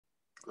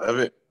Love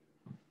it.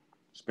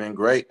 It's been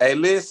great. Hey,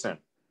 listen.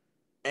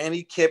 And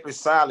he kept it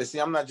solid. See,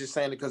 I'm not just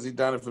saying it because he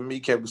done it for me.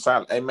 He kept it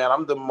solid. Hey, man,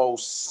 I'm the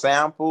most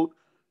sampled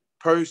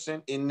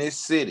person in this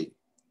city.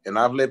 And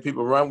I've let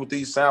people run with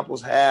these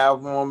samples,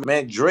 have them.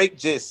 Man, Drake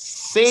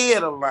just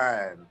said a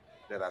line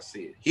that I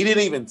said. He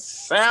didn't even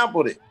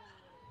sample it.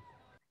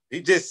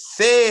 He just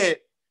said,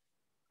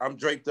 I'm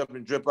draped up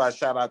and drip out,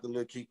 shout out to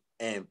Lil Keke,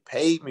 and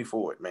paid me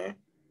for it, man.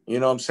 You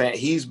know what I'm saying?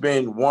 He's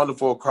been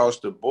wonderful across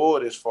the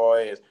board as far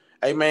as,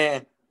 hey,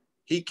 man,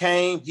 he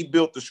came, he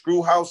built the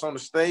screw house on the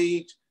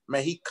stage.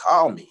 Man, he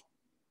called me.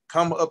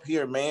 Come up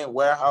here, man.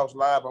 Warehouse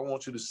Live. I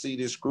want you to see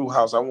this screw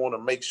house. I want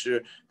to make sure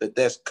that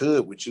that's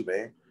good with you,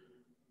 man.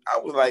 I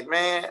was like,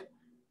 man,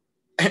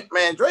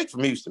 Drake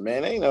from Houston,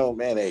 man. Ain't no,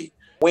 man, hey.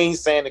 We ain't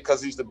saying it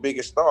because he's the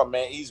biggest star,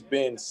 man. He's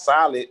been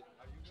solid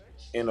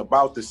in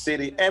about the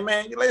city. And,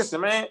 man,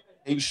 listen, man,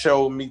 he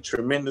showed me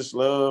tremendous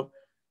love.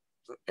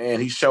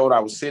 And he showed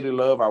our city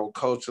love, our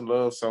culture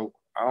love. So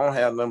I don't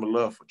have nothing but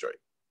love for Drake.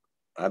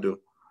 I do.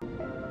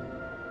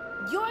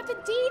 You're the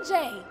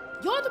DJ.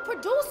 You're the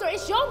producer.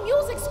 It's your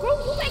music, Screw.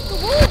 You make the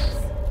rules.